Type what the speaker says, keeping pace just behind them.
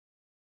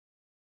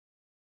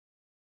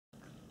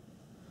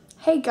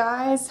Hey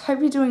guys, hope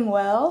you're doing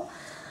well.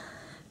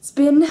 It's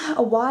been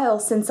a while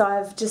since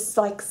I've just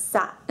like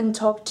sat and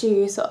talked to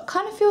you, so it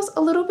kind of feels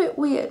a little bit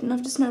weird, and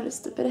I've just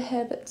noticed a bit of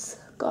hair that's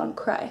gone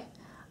cray.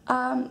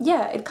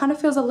 Yeah, it kind of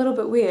feels a little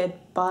bit weird,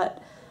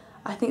 but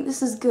I think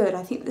this is good.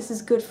 I think this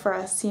is good for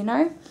us, you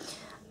know?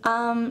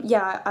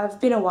 Yeah, I've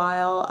been a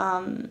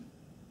while.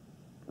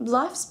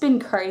 Life's been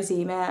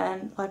crazy,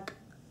 man. Like,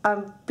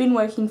 I've been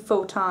working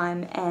full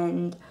time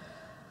and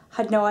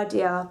had no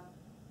idea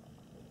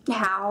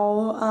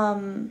how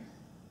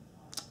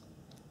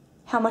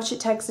much it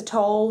takes a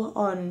toll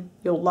on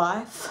your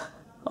life.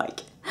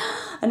 Like,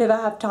 I never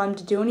have time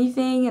to do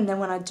anything, and then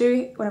when I've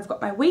got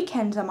my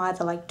weekends, I'm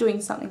either like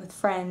doing something with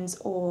friends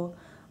or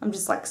I'm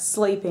just like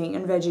sleeping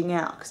and vegging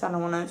out because I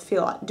don't want to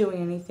feel like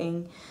doing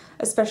anything.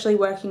 Especially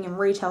working in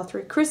retail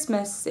through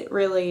Christmas, it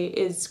really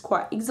is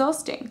quite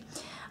exhausting.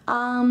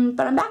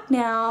 But I'm back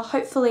now.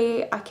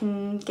 Hopefully I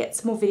can get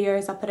some more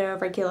videos up at a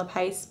regular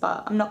pace,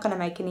 but I'm not going to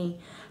make any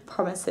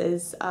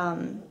promises.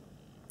 I'm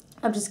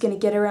just going to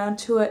get around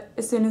to it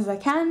as soon as I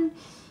can.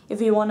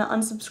 If you want to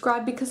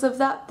unsubscribe because of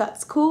that,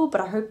 that's cool, but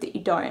I hope that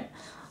you don't.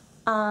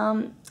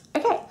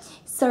 Okay,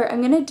 so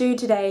I'm going to do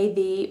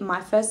today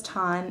my first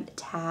time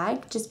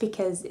tag, just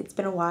because it's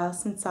been a while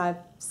since I've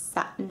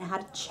sat and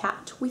had a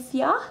chat with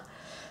ya.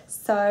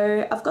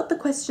 So I've got the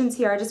questions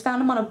here. I just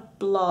found them on a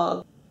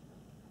blog.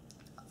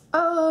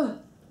 Oh,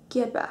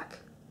 get back.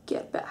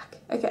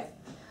 Okay.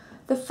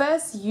 The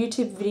first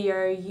YouTube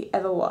video you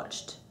ever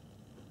watched.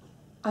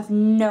 I've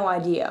no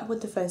idea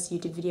what the first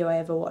YouTube video I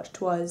ever watched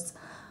was.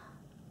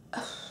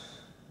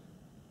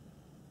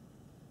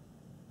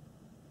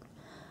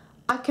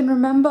 I can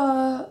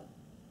remember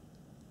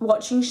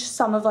watching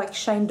some of like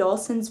Shane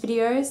Dawson's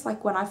videos,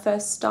 like when I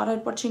first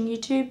started watching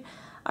YouTube.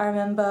 I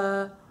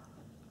remember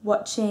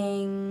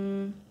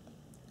watching...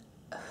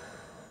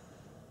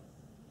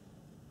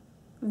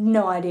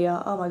 No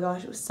idea. Oh my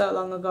gosh, it was so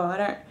long ago. I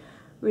don't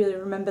really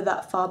remember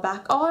that far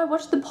back. Oh, I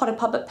watched the Potter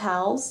Puppet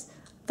Pals,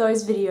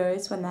 those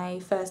videos when they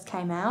first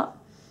came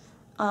out.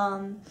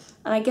 And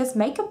I guess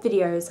makeup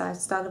videos, I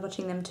started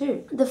watching them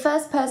too. The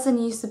first person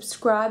you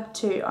subscribed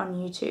to on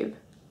YouTube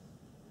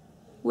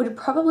would have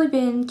probably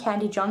been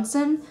Candy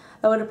Johnson.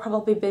 That would have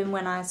probably been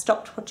when I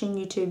stopped watching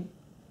YouTube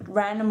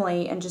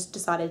randomly and just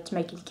decided to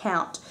make an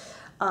account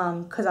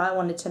because I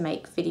wanted to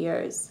make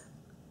videos.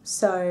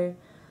 So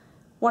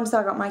once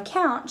I got my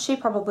account, she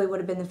probably would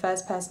have been the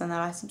first person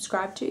that I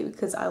subscribed to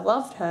because I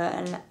loved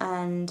her,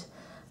 and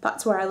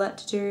that's where I learnt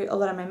to do a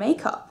lot of my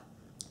makeup.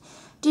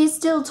 Do you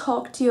still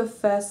talk to your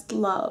first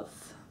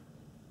love?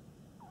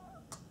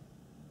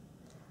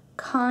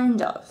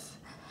 Kind of.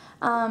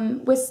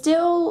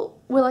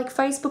 We're like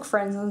Facebook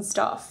friends and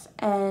stuff,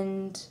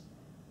 and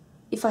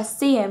if I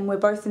see him, we're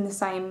both in the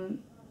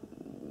same,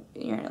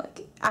 you know,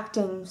 like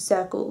acting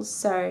circles.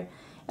 So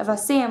if I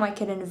see him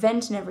like at an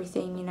event and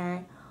everything, you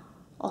know,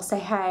 I'll say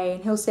hey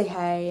and he'll say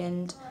hey,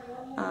 and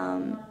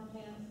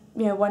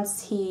you know,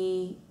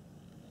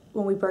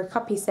 when we broke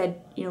up, he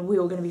said, you know, we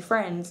were going to be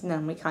friends, and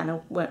then we kind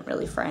of weren't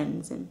really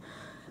friends, and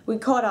we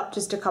caught up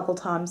just a couple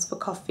times for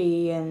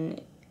coffee, and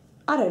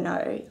I don't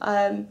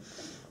know,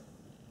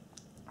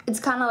 it's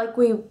kind of like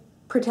we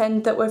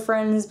pretend that we're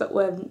friends, but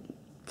we're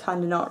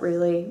kind of not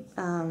really.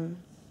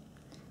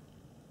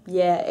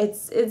 Yeah,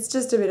 it's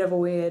just a bit of a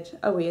weird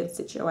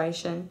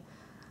situation.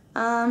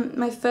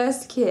 My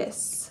first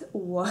kiss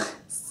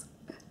was,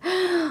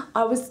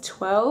 I was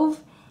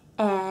 12,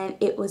 and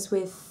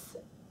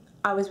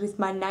I was with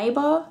my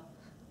neighbour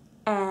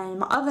and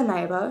my other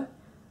neighbour.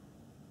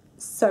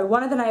 So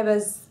one of the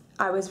neighbours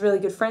I was really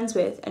good friends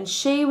with, and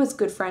she was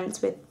good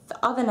friends with the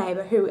other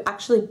neighbour who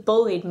actually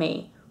bullied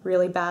me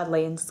really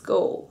badly in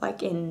school,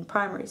 like in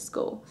primary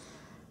school.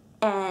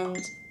 And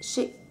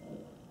she,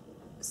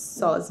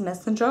 Soz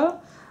Messenger,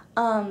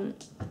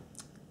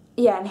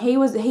 yeah, and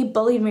he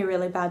bullied me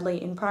really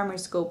badly in primary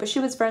school, but she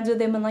was friends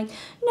with him and like,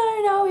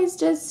 no, he's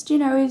just, you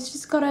know, he's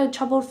just got a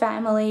troubled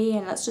family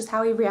and that's just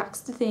how he reacts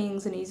to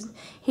things, and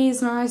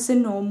he's nice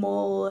and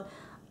normal,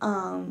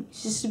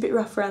 he's just a bit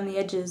rough around the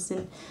edges.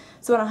 And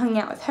so when I hung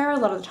out with her a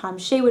lot of the time,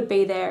 she would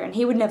be there and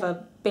he would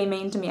never be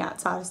mean to me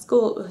outside of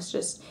school. It was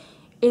just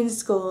in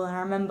school. And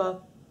I remember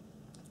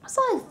it was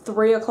like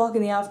 3 o'clock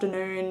in the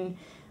afternoon,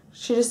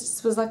 she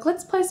just was like,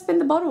 let's play spin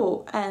the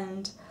bottle,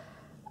 and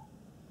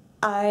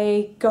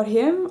I got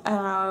him,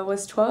 and I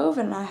was 12,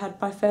 and I had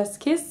my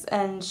first kiss,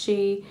 and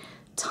she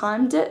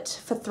timed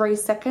it for 3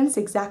 seconds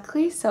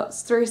exactly, so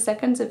it's 3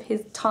 seconds of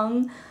his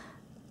tongue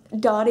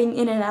darting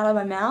in and out of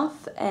my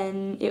mouth,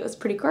 and it was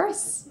pretty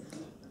gross.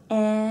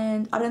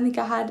 And I don't think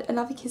I had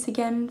another kiss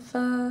again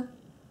for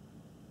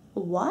a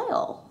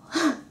while.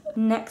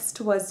 Next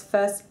was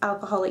first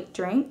alcoholic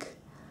drink.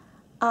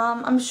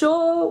 I'm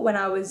sure when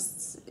I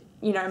was,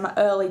 you know, in my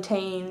early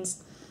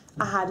teens,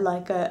 I had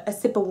like a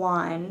sip of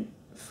wine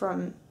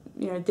from,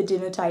 you know, the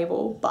dinner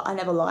table, but I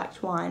never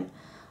liked wine.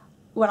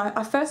 When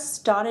I first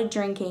started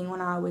drinking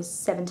when I was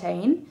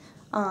 17,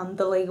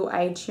 the legal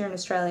age here in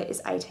Australia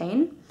is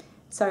 18,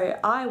 so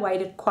I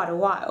waited quite a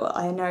while.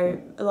 I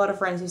know a lot of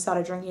friends who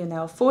started drinking when they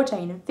were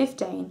 14 and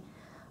 15,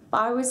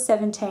 But I was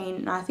 17,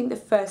 and I think the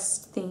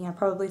first thing I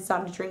probably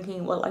started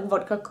drinking were like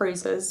vodka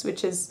cruisers,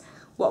 which is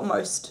what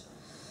most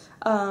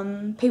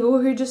people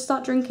who just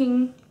start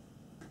drinking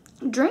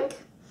drink.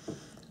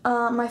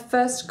 My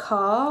first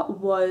car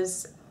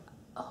was,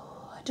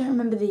 oh, I don't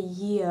remember the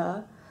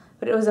year,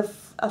 but it was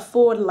a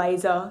Ford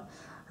Laser,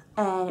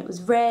 and it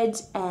was red,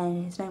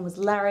 and his name was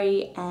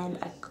Larry, and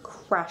I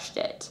crashed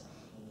it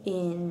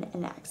in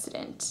an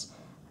accident.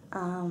 It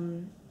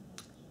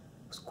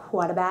was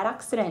quite a bad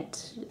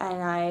accident,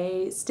 and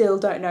I still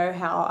don't know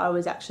how I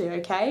was actually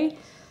okay.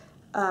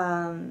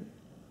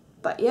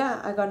 But yeah,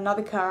 I got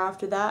another car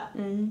after that,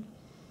 and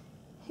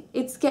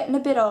it's getting a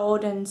bit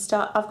old and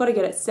I've got to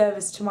get it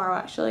serviced tomorrow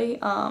actually.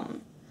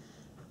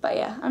 But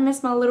yeah, I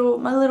miss my little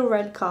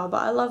red car,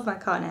 but I love my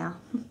car now.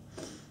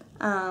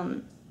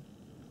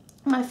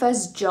 My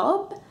first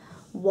job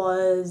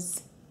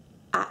was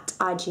at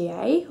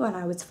IGA when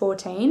I was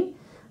 14.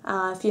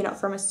 If you're not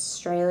from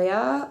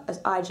Australia,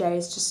 IGA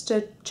is just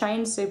a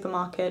chain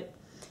supermarket,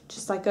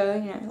 just like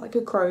a, you know, like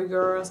a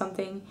Kroger or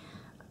something.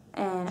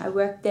 And I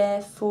worked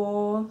there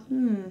for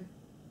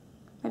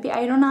maybe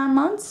 8 or 9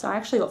 months. I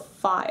actually got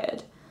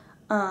fired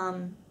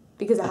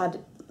because I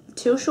had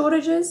till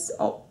shortages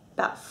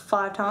about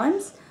 5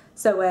 times.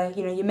 So where,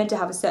 you know, you're meant to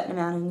have a certain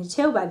amount in your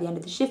till by the end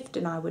of the shift,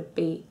 and I would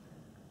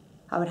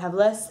have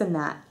less than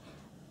that.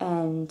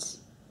 And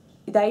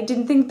they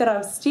didn't think that I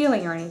was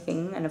stealing or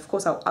anything, and of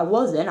course I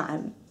wasn't.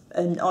 I'm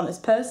an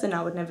honest person,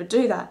 I would never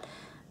do that.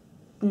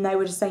 And they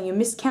were just saying, you're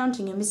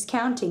miscounting,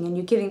 and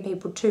you're giving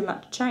people too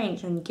much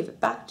change, and you give it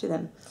back to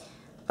them.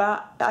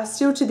 But I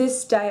still, to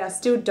this day, I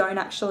still don't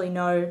actually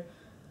know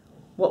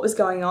what was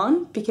going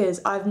on,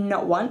 because I've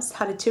not once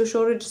had a till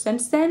shortage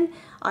since then.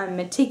 I'm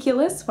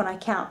meticulous when I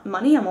count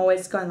money. I'm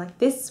always going like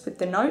this with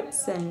the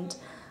notes, and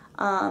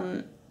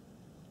I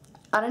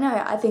don't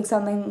know, I think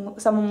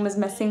someone was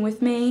messing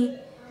with me.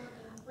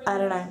 I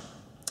don't know.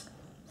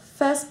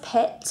 First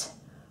pet,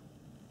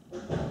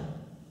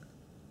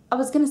 I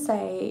was gonna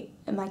say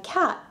my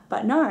cat,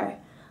 but no.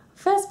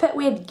 First pet,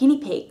 we had guinea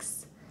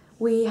pigs.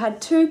 We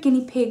had 2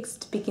 guinea pigs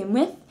to begin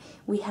with.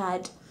 We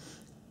had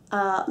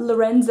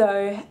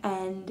Lorenzo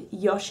and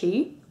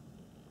Yoshi,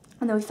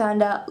 and then we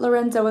found out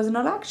Lorenzo was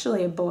not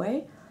actually a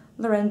boy.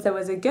 Lorenzo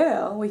was a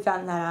girl. We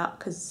found that out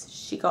because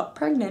she got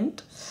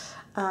pregnant,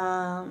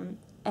 and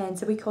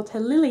so we called her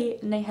Lily.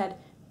 And they had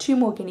 2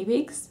 more guinea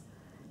pigs.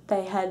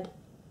 They had,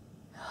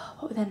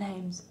 what were their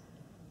names?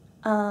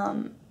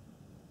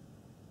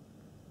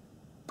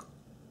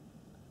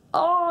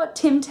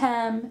 Tim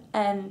Tam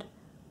and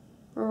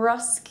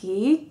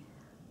Rusky.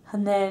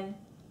 And then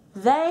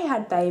they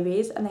had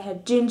babies, and they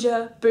had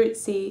Ginger,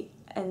 Bootsy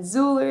and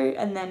Zulu,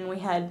 and then we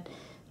had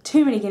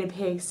too many guinea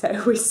pigs,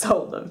 so we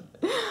sold them.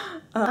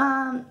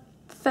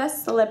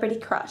 First celebrity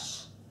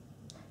crush.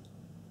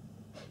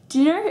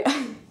 Do you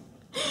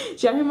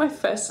know who my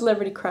first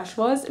celebrity crush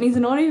was? And he's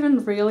not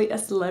even really a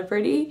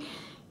celebrity.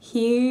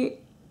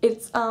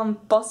 It's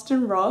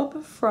Boston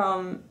Rob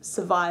from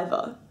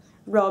Survivor,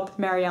 Rob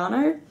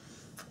Mariano.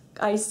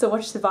 I used to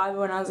watch Survivor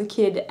when I was a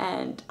kid,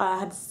 and I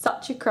had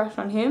such a crush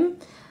on him.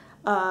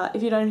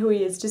 If you don't know who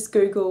he is, just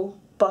Google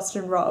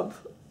Boston Rob.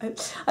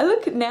 I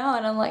look now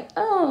and I'm like,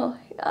 oh,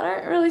 I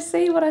don't really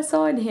see what I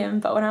saw in him,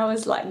 but when I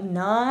was like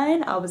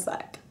 9, I was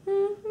like,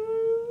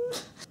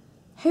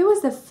 Who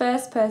was the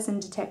first person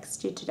to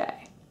text you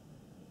today?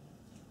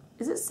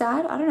 Is it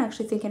sad? I don't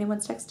actually think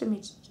anyone's texted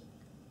me.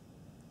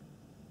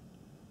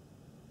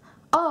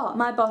 Oh,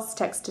 my boss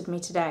texted me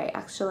today,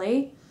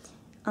 actually.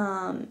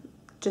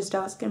 Just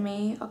asking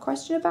me a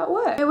question about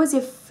work. Who was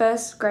your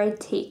first grade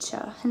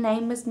teacher? Her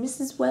name was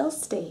Mrs.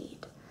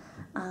 Wellsteed.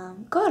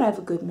 God, I have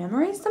a good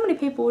memory. So many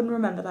people wouldn't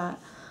remember that.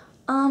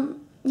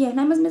 Yeah, her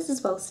name was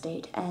Mrs.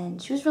 Wellsteed,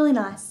 and she was really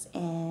nice,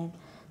 and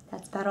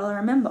that's about all I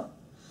remember.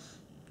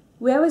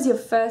 Where was your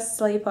first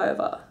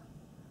sleepover?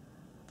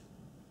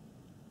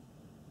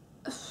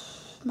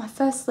 My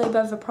first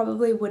sleepover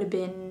probably would have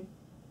been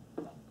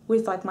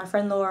with like my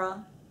friend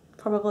Laura,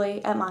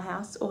 probably at my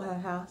house or her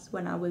house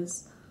when I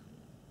was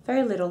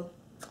very little.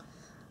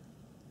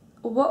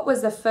 What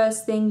was the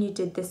first thing you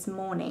did this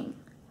morning?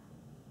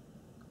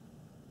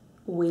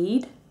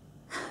 Weed.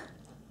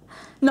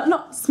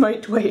 Not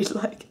smoked weed,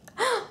 like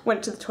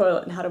went to the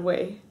toilet and had a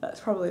wee. That's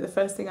probably the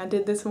first thing I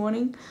did this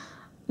morning.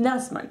 Now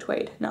smoked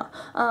weed, no.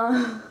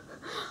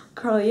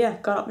 Probably, yeah,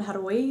 got up and had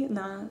a wee, and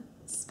then I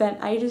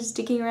spent ages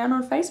sticking around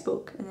on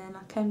Facebook, and then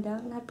I came down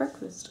and had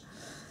breakfast.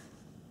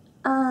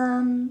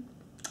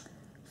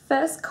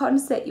 First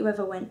concert you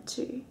ever went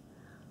to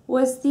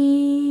was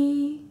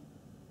the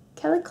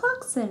Kelly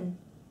Clarkson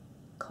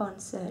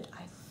concert,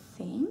 I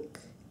think.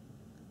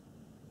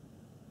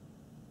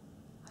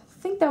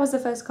 I think that was the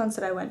first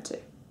concert I went to.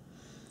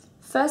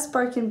 First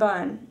broken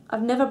bone.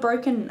 I've never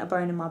broken a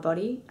bone in my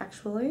body,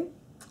 actually.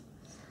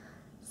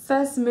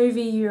 First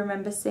movie you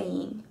remember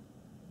seeing?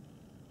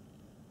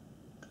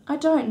 I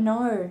don't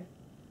know.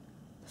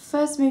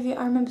 First movie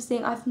I remember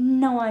seeing, I have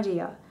no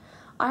idea.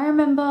 I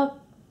remember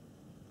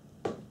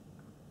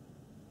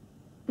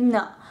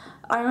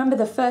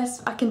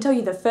I can tell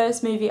you the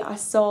first movie I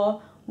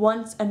saw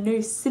once a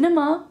new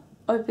cinema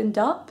opened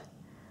up,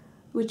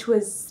 which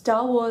was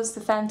Star Wars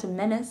The Phantom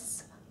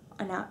Menace.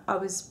 And I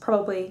was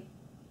probably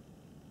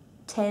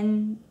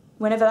 10,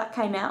 whenever that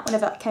came out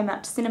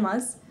to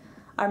cinemas.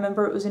 I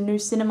remember it was a new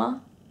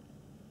cinema.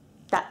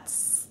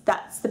 That's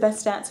the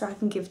best answer I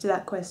can give to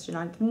that question.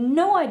 I have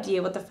no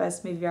idea what the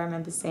first movie I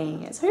remember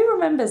seeing is. Who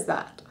remembers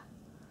that?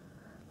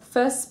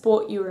 First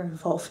sport you were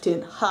involved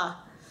in?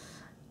 Ha!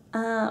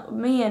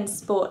 Me and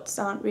sports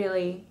aren't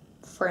really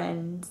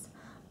friends,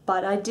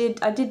 but I did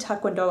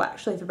taekwondo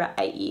actually for about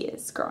 8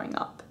 years growing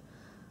up.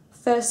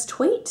 First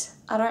tweet?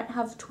 I don't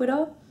have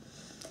Twitter.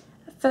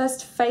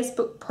 First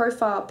Facebook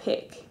profile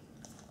pic.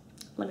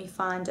 Let me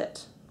find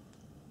it.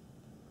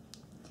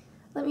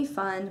 Let me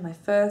find my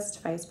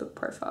first Facebook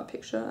profile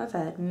picture. I've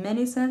had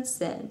many since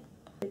then.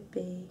 It'd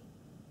be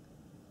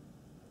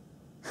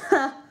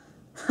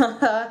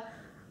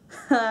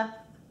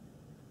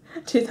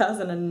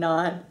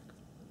 2009.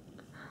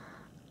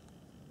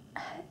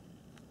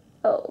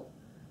 Oh,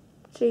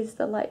 geez,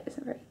 the light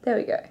isn't very... There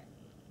we go.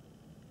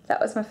 That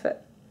was my first...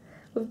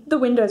 The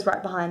window's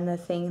right behind the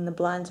thing and the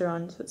blinds are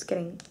on, so it's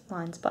getting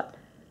lines, but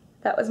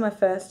that was my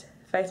first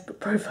Facebook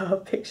profile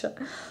picture.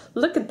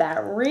 Look at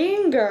that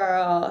ring,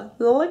 girl.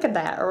 Look at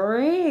that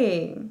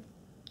ring.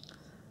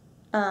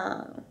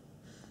 Yeah,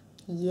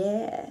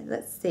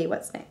 let's see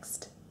what's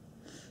next.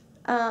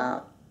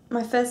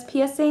 My first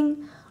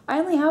piercing. I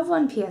only have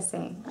one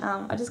piercing.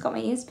 I just got my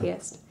ears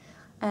pierced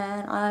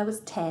and I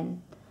was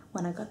 10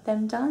 when I got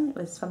them done. It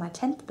was for my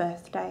 10th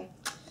birthday.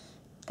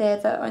 They're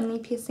the only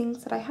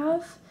piercings that I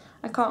have.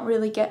 I can't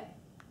really get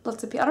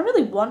lots of I don't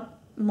really want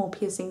more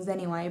piercings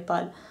anyway,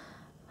 but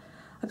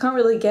I can't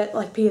really get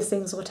like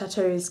piercings or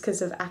tattoos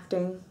because of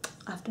acting.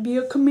 I have to be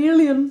a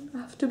chameleon. I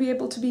have to be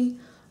able to be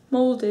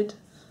molded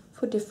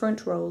for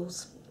different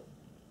roles.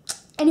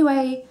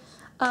 Anyway,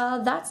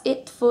 that's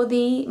it for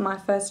my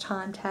first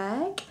time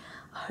tag.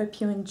 I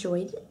hope you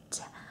enjoyed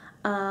it.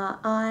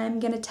 I'm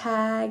gonna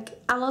tag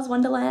Alla's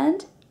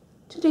Wonderland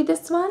to do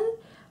this one.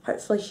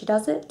 Hopefully she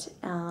does it.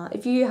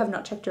 If you have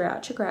not checked her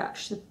out, check her out.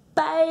 She's a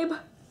babe.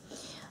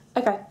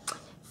 Okay.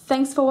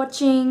 Thanks for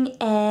watching,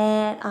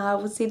 and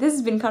we'll see. This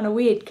has been kind of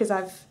weird because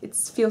it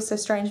feels so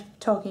strange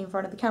talking in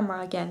front of the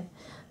camera again.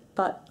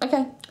 But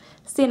okay,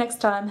 see you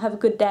next time. Have a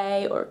good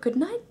day or a good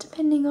night,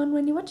 depending on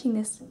when you're watching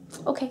this.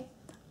 Okay,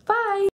 bye.